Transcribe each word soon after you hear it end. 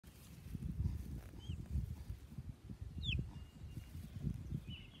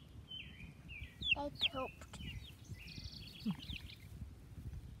I pooped.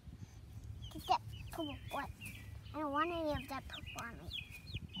 Did that poop what? I don't want any of that poop on me.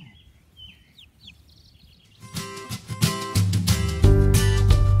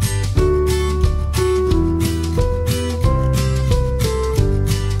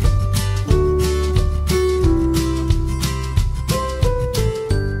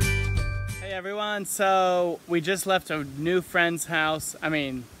 Hey everyone, so we just left a new friend's house. I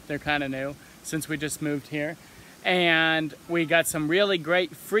mean, they're kind of new since we just moved here. And we got some really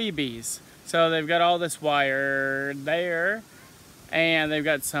great freebies. So they've got all this wire there, and they've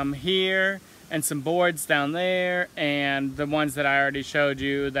got some here, and some boards down there, and the ones that I already showed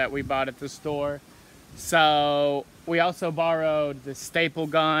you that we bought at the store. So we also borrowed the staple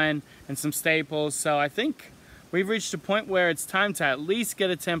gun and some staples. So I think we've reached a point where it's time to at least get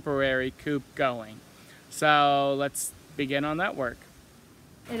a temporary coop going. So let's begin on that work.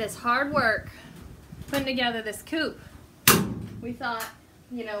 It is hard work putting together this coop. We thought,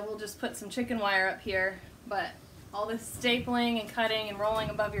 you know, we'll just put some chicken wire up here, but all this stapling and cutting and rolling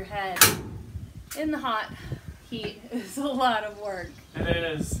above your head in the hot heat is a lot of work. It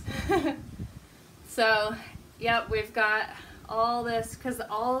is. So, yep, we've got all this, because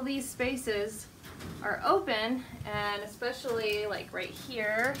all of these spaces are open, and especially like right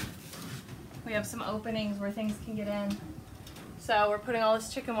here, we have some openings where things can get in. So we're putting all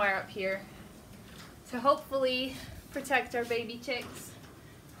this chicken wire up here to hopefully protect our baby chicks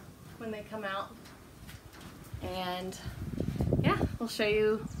when they come out. And yeah, we'll show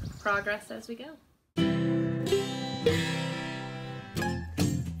you progress as we go.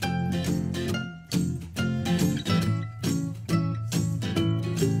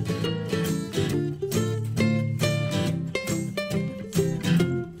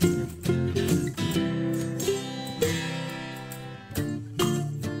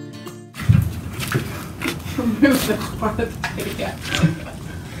 Remove this part of the video.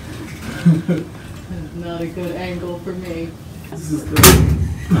 Not a good angle for me. This is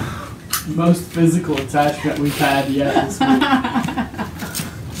the most physical attachment we've had yet this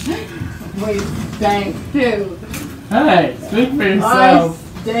week. We stank too. Hey, speak for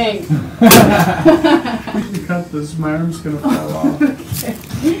yourself. I stink. You can cut this, my arm's gonna fall off. Okay.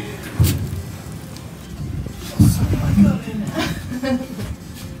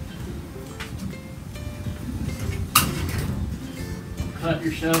 Cut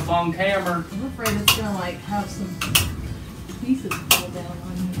yourself on camera. I'm afraid it's gonna like have some pieces fall down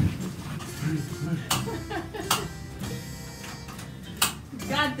on you. You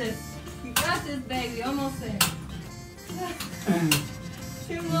got this. You got this, baby. Almost there.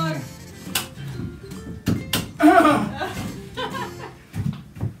 2 more.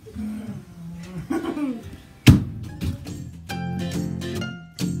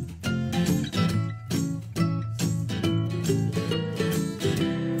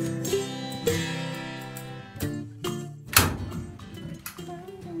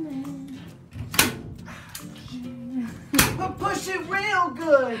 Push it real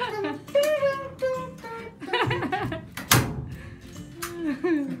good.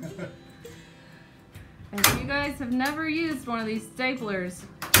 If you guys have never used one of these staplers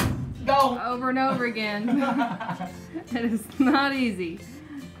over and over again, it is not easy.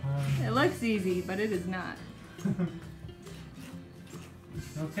 It looks easy, but it is not.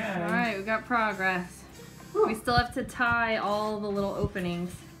 Okay. Alright, we got progress. We still have to tie all the little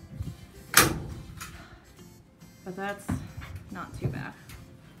openings. But that's not too bad.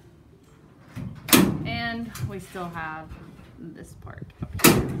 And we still have this part up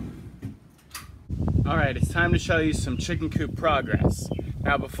here. Alright, it's time to show you some chicken coop progress.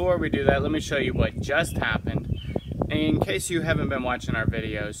 Now before we do that, let me show you what just happened. In case you haven't been watching our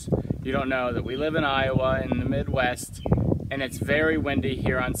videos, you don't know that we live in Iowa in the Midwest, and it's very windy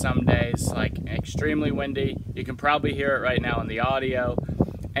here on some days, like extremely windy. You can probably hear it right now in the audio.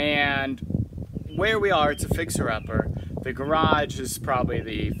 And where we are, it's a fixer-upper. The garage is probably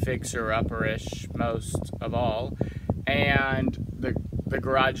the fixer-upper-ish most of all. And the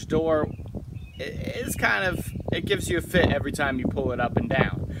garage door is kind of, it gives you a fit every time you pull it up and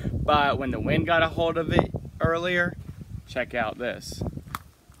down. But when the wind got a hold of it earlier, check out this.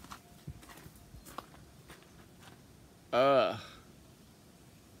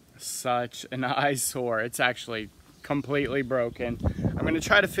 Such an eyesore. It's actually completely broken. I'm going to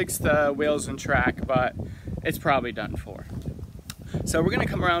try to fix the wheels and track, but it's probably done for. So we're going to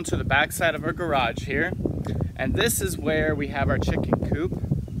come around to the back side of our garage here, and this is where we have our chicken coop.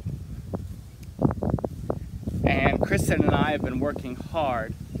 And Kristen and I have been working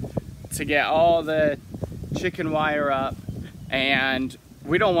hard to get all the chicken wire up, and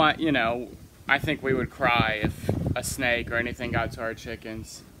we don't want, you know, I think we would cry if a snake or anything got to our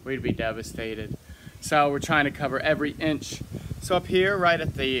chickens. We'd be devastated. So we're trying to cover every inch. So up here, right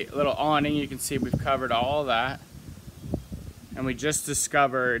at the little awning, you can see we've covered all that. And we just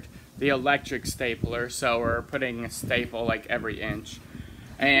discovered the electric stapler, so we're putting a staple like every inch.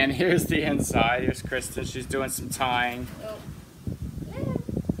 And here's the inside. Here's Kristen. She's doing some tying. Oh.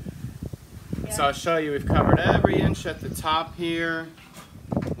 Yeah. So I'll show you. We've covered every inch at the top here.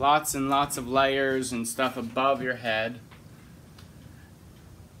 Lots and lots of layers and stuff above your head.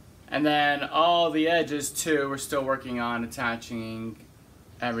 And then all the edges too, we're still working on attaching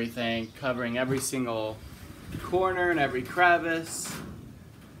everything, covering every single corner and every crevice.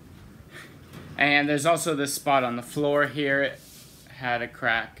 And there's also this spot on the floor here. It had a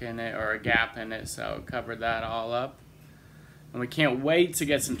crack in it or a gap in it, so covered that all up. And we can't wait to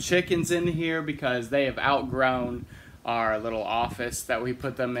get some chickens in here because they have outgrown our little office that we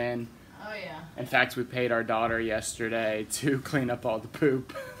put them in. Oh yeah. In fact, we paid our daughter yesterday to clean up all the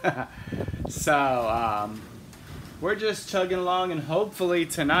poop. So we're just chugging along, and hopefully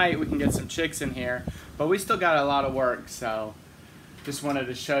tonight we can get some chicks in here. But we still got a lot of work, so just wanted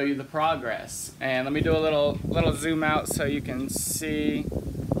to show you the progress. And let me do a little zoom out so you can see.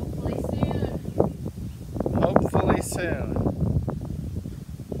 Hopefully soon. Hopefully soon.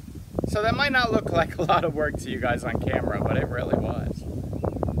 So that might not look like a lot of work to you guys on camera, but it really was.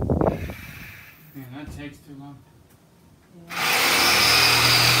 Man, that takes too long. Yeah.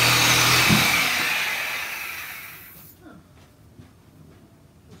 Huh.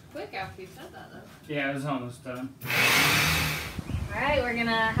 It was quick after you said that, though. Yeah, it was almost done. Alright, we're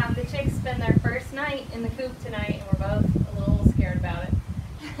gonna have the chicks spend their first night in the coop tonight, and we're both a little scared about it.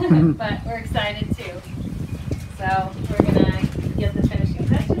 But we're excited too. So we're gonna get the finishing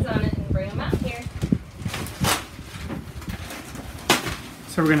touches on it and bring them out here.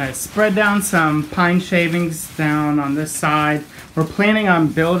 So we're gonna spread down some pine shavings down on this side. We're planning on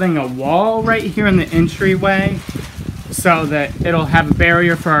building a wall right here in the entryway so that it'll have a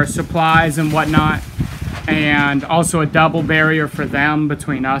barrier for our supplies and whatnot, and also a double barrier for them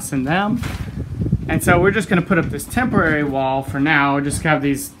between us and them. And so we're just gonna put up this temporary wall for now. Just have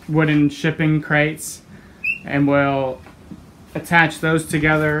these wooden shipping crates, and we'll attach those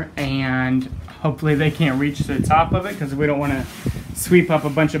together, and hopefully they can't reach to the top of it because we don't want to sweep up a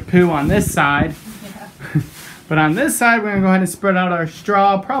bunch of poo on this side. Yeah. But on this side, we're gonna go ahead and spread out our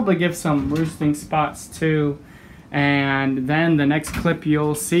straw, probably give some roosting spots too. And then the next clip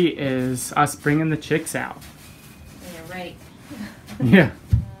you'll see is us bringing the chicks out. Yeah, right. Yeah.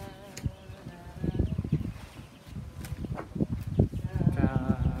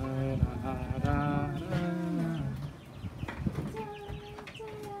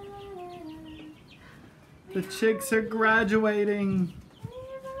 The chicks are graduating.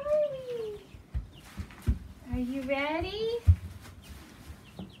 Are you ready?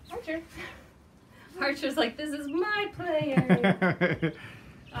 Archer. Archer's like, this is my player.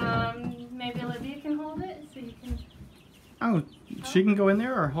 Maybe Olivia can hold it so you can. Oh, she can go in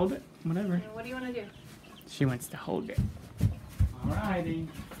there or hold it, whatever. What do you want to do? She wants to hold it. Alrighty.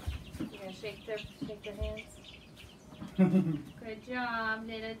 You gonna shake their hands? Good job,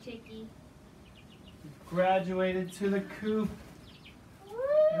 little chickie. Graduated to the coop. Woo!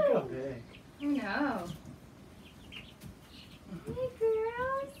 Look how big. No. Hey,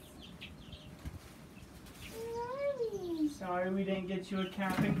 girls. Sorry we didn't get you a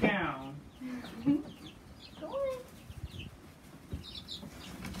cap and gown. Go on.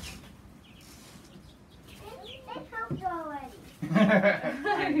 They helped already.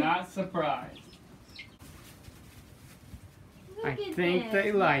 I'm not surprised. Look I at think this.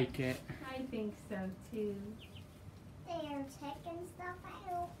 they like it. I think so too. They're checking stuff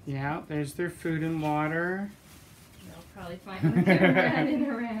out. Yeah, there's their food and water. They'll probably find them running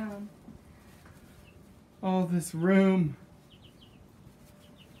around. Oh, this room.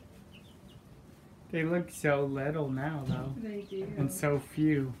 They look so little now, though. They do. And so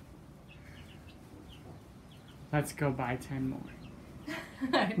few. Let's go buy 10 more.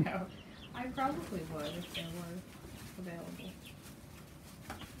 I know. I probably would if they were available.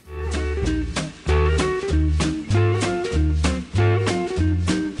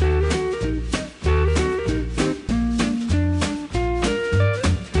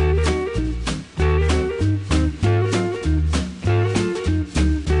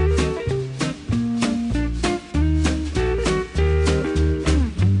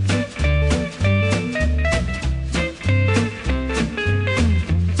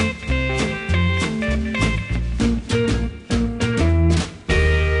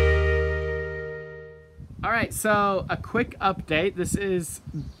 right, so a quick update. This is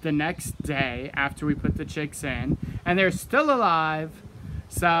the next day after we put the chicks in, and they're still alive.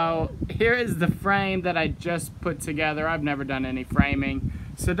 So here is the frame that I just put together. I've never done any framing,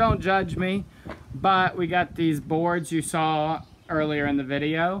 so don't judge me. But we got these boards you saw earlier in the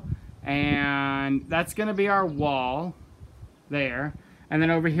video, and that's gonna be our wall there. And then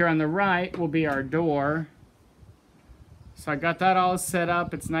over here on the right will be our door. So I got that all set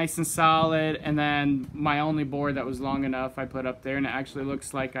up. It's nice and solid. And then my only board that was long enough I put up there, and it actually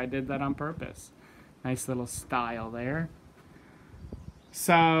looks like I did that on purpose. Nice little style there.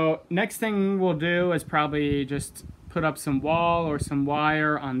 So next thing we'll do is probably just put up some wall or some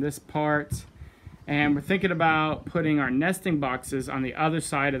wire on this part. And we're thinking about putting our nesting boxes on the other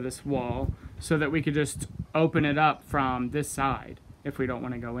side of this wall so that we could just open it up from this side if we don't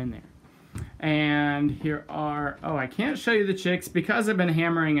want to go in there. And here are, oh, I can't show you the chicks because I've been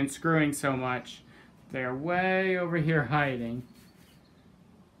hammering and screwing so much. They're way over here hiding.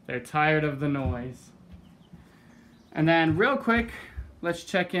 They're tired of the noise. And then real quick, let's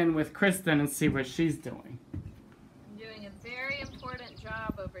check in with Kristen and see what she's doing. I'm doing a very important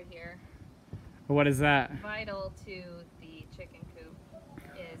job over here. What is that? Vital to the chicken coop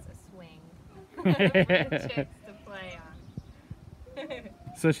is a swing for the chicks to play on.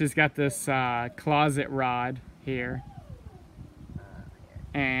 So she's got this closet rod here.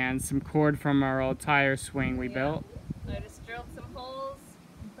 And some cord from our old tire swing we built. I just drilled some holes,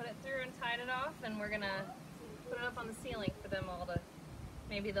 put it through and tied it off, and we're gonna put it up on the ceiling for them all to,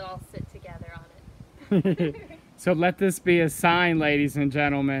 maybe they'll all sit together on it. So let this be a sign, ladies and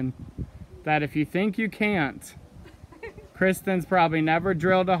gentlemen, that if you think you can't, Kristen's probably never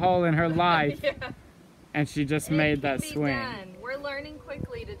drilled a hole in her life, Yeah. and she just made that swing. Done. We're learning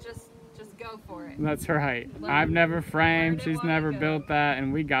quickly to just go for it. That's right. I've never framed, she's never built that,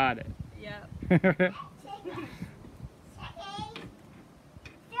 and we got it. Yep.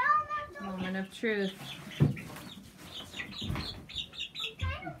 Moment of truth.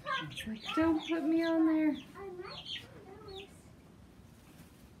 Don't put me on there.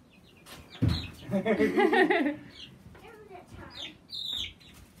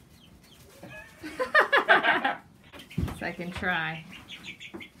 Second try.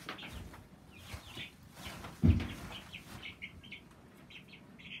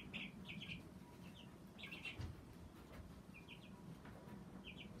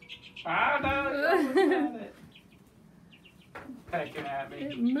 Ah, no, don't look at it. Pecking at me.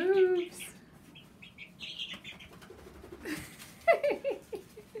 It moves.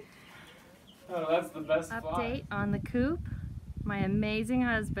 Oh, that's the best Update on the coop. My amazing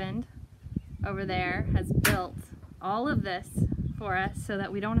husband over there has built all of this for us so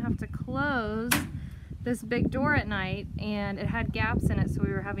that we don't have to close this big door at night, and it had gaps in it, so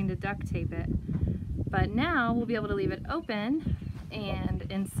we were having to duct tape it. But now we'll be able to leave it open, and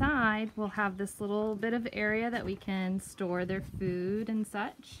inside we'll have this little bit of area that we can store their food and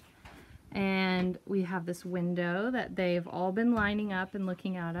such. And we have this window that they've all been lining up and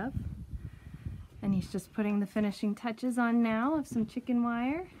looking out of. And he's just putting the finishing touches on now of some chicken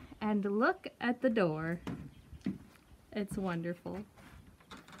wire. And look at the door. It's wonderful.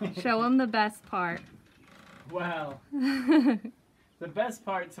 Show him the best part. Well, the best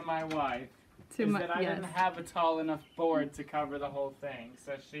part to my wife is that I didn't have a tall enough board to cover the whole thing,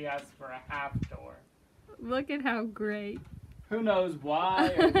 so she asked for a half door. Look at how great. Who knows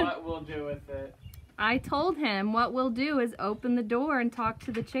why or what we'll do with it. I told him what we'll do is open the door and talk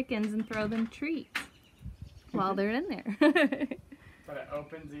to the chickens and throw them treats while they're in there. But it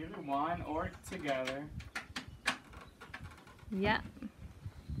opens either one or together. Yep.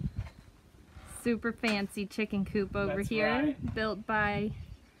 Super fancy chicken coop over That's here, right. Built by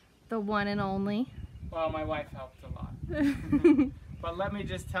the one and only. Well, my wife helped a lot. But let me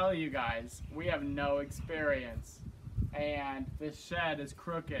just tell you guys, we have no experience. And this shed is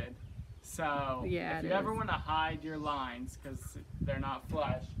crooked. So yeah, if you ever want to hide your lines because they're not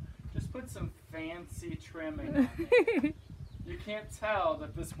flush, just put some fancy trimming on it. You can't tell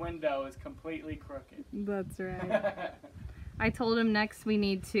that this window is completely crooked. That's right. I told him next we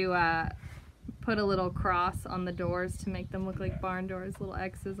need to put a little cross on the doors to make them look like barn doors, little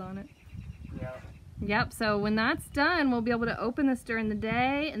X's on it. Yep. Yep, so when that's done, we'll be able to open this during the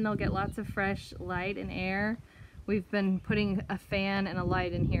day and they'll get lots of fresh light and air. We've been putting a fan and a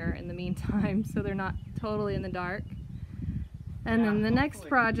light in here in the meantime, so they're not totally in the dark. And then the next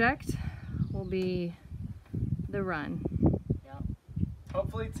project will be the run. Yep.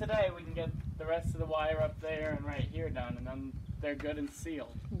 Hopefully today we can get the rest of the wire up there and right here done, and then they're good and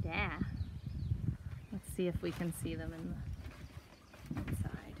sealed. Yeah. Let's see if we can see them in the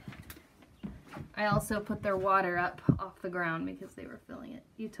inside. I also put their water up off the ground because they were filling it.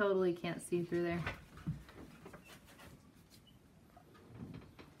 You totally can't see through there.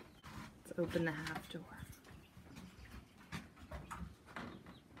 Let's open the half door.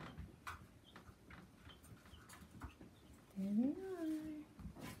 There they are.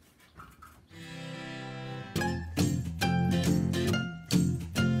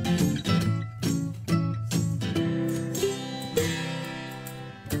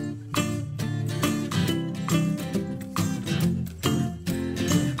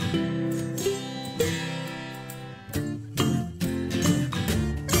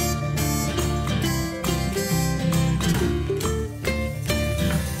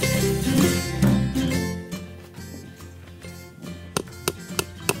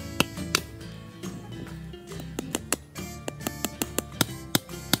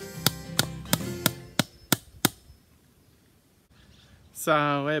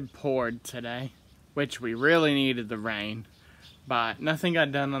 So it poured today, which we really needed the rain, but nothing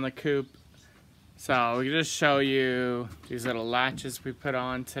got done on the coop. So we just show you these little latches we put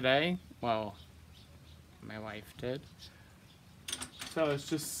on today. Well, my wife did. So it's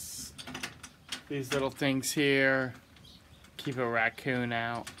just these little things here, keep a raccoon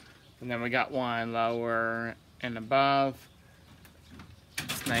out. And then we got one lower and above.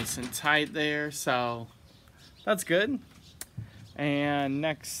 It's nice and tight there, so that's good. And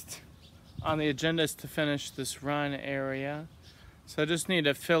next on the agenda is to finish this run area. So I just need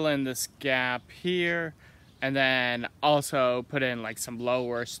to fill in this gap here and then also put in like some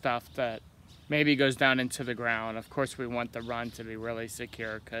lower stuff that maybe goes down into the ground. Of course we want the run to be really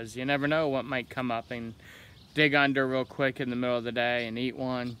secure because you never know what might come up and dig under real quick in the middle of the day and eat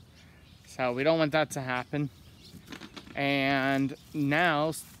one. So we don't want that to happen. And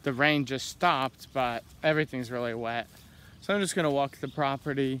now the rain just stopped, but everything's really wet. So I'm just gonna walk the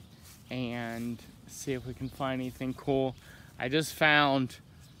property and see if we can find anything cool. I just found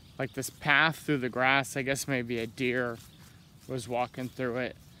like this path through the grass. I guess maybe a deer was walking through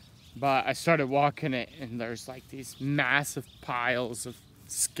it. But I started walking it and there's like these massive piles of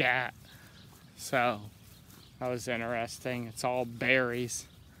scat. So that was interesting. It's all berries.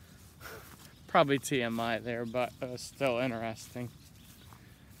 Probably TMI there, but it was still interesting.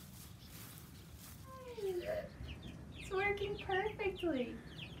 It's working perfectly.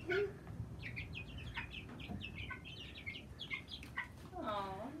 Aww.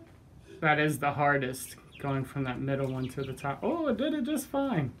 That is the hardest, going from that middle one to the top. Oh, it did it just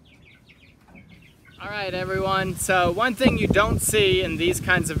fine. All right, everyone. So one thing you don't see in these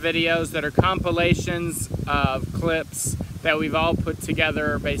kinds of videos that are compilations of clips that we've all put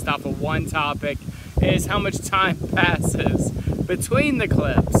together based off of one topic is how much time passes between the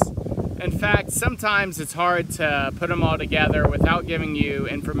clips. In fact, sometimes it's hard to put them all together without giving you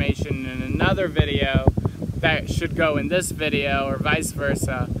information in another video that should go in this video or vice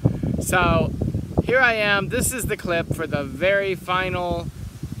versa. So here I am. This is the clip for the very final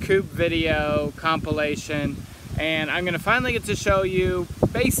Coop video compilation, and I'm going to finally get to show you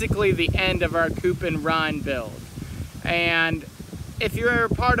basically the end of our Coop and Run build. And if you're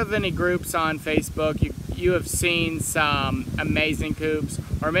part of any groups on Facebook, you have seen some amazing coops,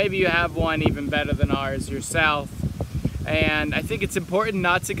 or maybe you have one even better than ours yourself. And I think it's important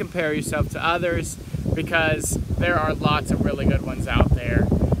not to compare yourself to others because there are lots of really good ones out there.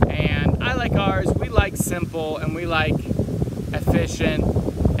 And I like ours. We like simple and we like efficient.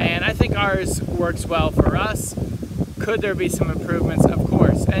 And I think ours works well for us. Could there be some improvements? Of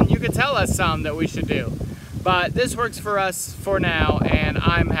course. And you could tell us some that we should do. But this works for us for now, and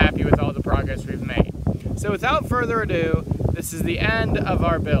I'm happy with all the progress we've made. So without further ado, this is the end of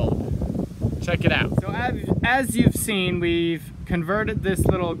our build. Check it out. So as you've seen, we've converted this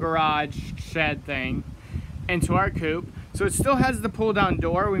little garage shed thing into our coop. So it still has the pull down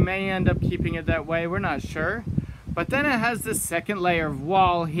door. We may end up keeping it that way, we're not sure. But then it has this second layer of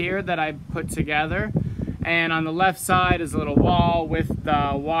wall here that I put together. And on the left side is a little wall with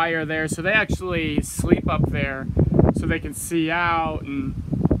the wire there. So they actually sleep up there so they can see out. And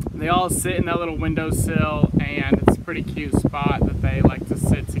they all sit in that little windowsill. And it's a pretty cute spot that they like to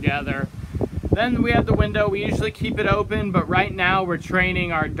sit together. Then we have the window. We usually keep it open. But right now we're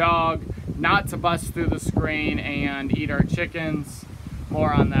training our dog not to bust through the screen and eat our chickens.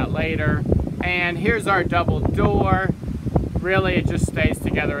 More on that later. And here's our double door. Really, it just stays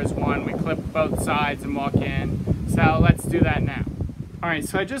together as one. We clip both sides and walk in. So let's do that now. All right,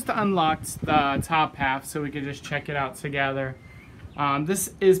 so I just unlocked the top half so we could just check it out together.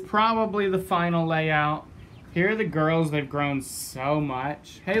 This is probably the final layout. Here are the girls. They've grown so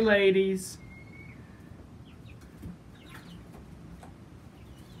much. Hey, ladies.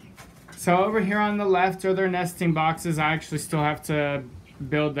 So over here on the left are their nesting boxes. I actually still have to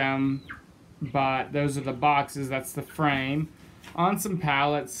build them, but those are the boxes. That's the frame. On some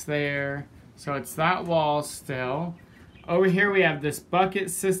pallets there. So it's that wall still. Over here we have this bucket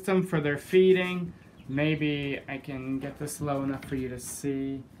system for their feeding. Maybe I can get this low enough for you to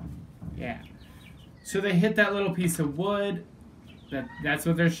see. Yeah. So they hit that little piece of wood. That's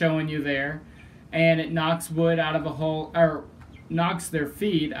what they're showing you there. And it knocks wood out of a hole, or knocks their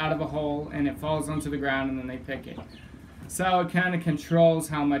feed out of a hole, and it falls onto the ground, and then they pick it. So it kind of controls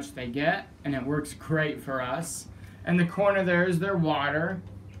how much they get, and it works great for us. And the corner there is their water.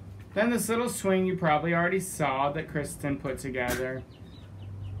 Then this little swing you probably already saw that Kristen put together.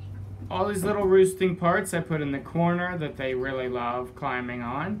 All these little roosting parts I put in the corner that they really love climbing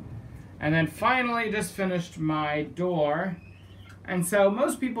on. And then finally just finished my door. And so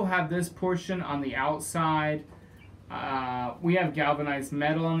most people have this portion on the outside. We have galvanized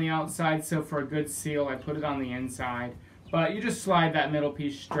metal on the outside, so for a good seal I put it on the inside. But you just slide that middle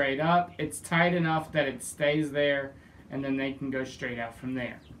piece straight up. It's tight enough that it stays there, and then they can go straight out from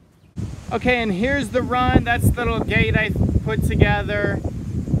there. Okay, and here's the run. That's the little gate I put together.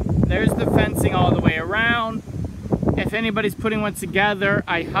 There's the fencing all the way around. If anybody's putting one together,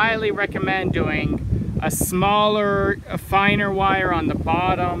 I highly recommend doing a smaller, a finer wire on the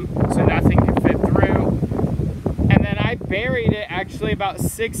bottom so nothing can fit through. And then I buried it actually about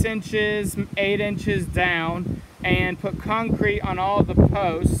 6 inches, 8 inches down, and put concrete on all the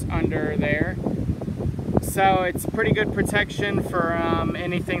posts under there. So it's pretty good protection for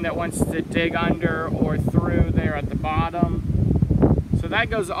anything that wants to dig under or through there at the bottom. So that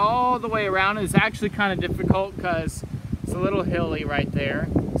goes all the way around. It's actually kind of difficult because it's a little hilly right there.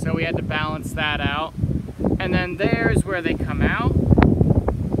 So we had to balance that out. And then there's where they come out.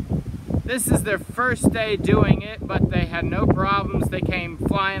 This is their first day doing it, but they had no problems. They came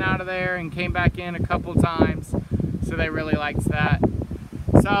flying out of there and came back in a couple times. So they really liked that.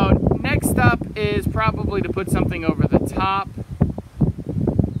 So next up is probably to put something over the top,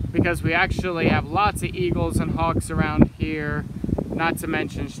 because we actually have lots of eagles and hawks around here, not to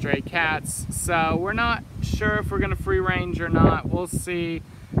mention stray cats. So we're not sure if we're going to free range or not. We'll see.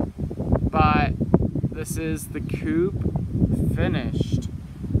 But this is the coop finished.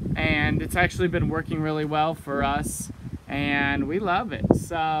 And it's actually been working really well for us, and we love it.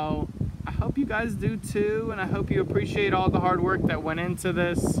 So I hope you guys do too, and I hope you appreciate all the hard work that went into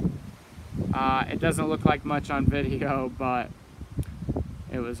this. It doesn't look like much on video, but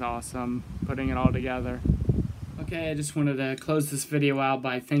it was awesome putting it all together. Okay, I just wanted to close this video out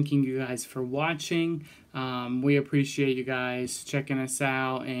by thanking you guys for watching. We appreciate you guys checking us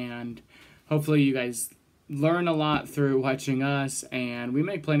out, and hopefully you guys learn a lot through watching us. And we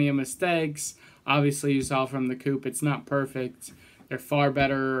make plenty of mistakes. Obviously, you saw from the coop, it's not perfect. There are far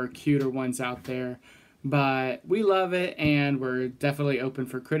better or cuter ones out there. But we love it, and we're definitely open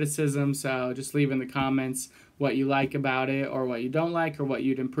for criticism. So just leave in the comments what you like about it, or what you don't like, or what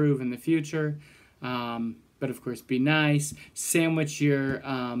you'd improve in the future. But of course, be nice. Sandwich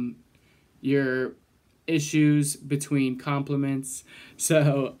your issues between compliments.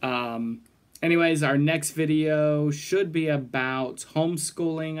 So anyways, our next video should be about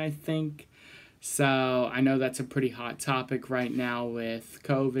homeschooling, I think. So I know that's a pretty hot topic right now with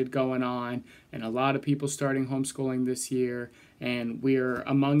COVID going on, and a lot of people starting homeschooling this year, and we're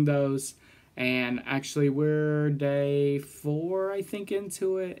among those. And actually we're day 4, I think,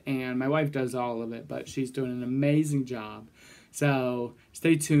 into it, and my wife does all of it, but she's doing an amazing job. So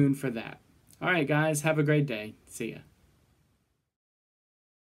stay tuned for that. All right, guys, have a great day. See ya.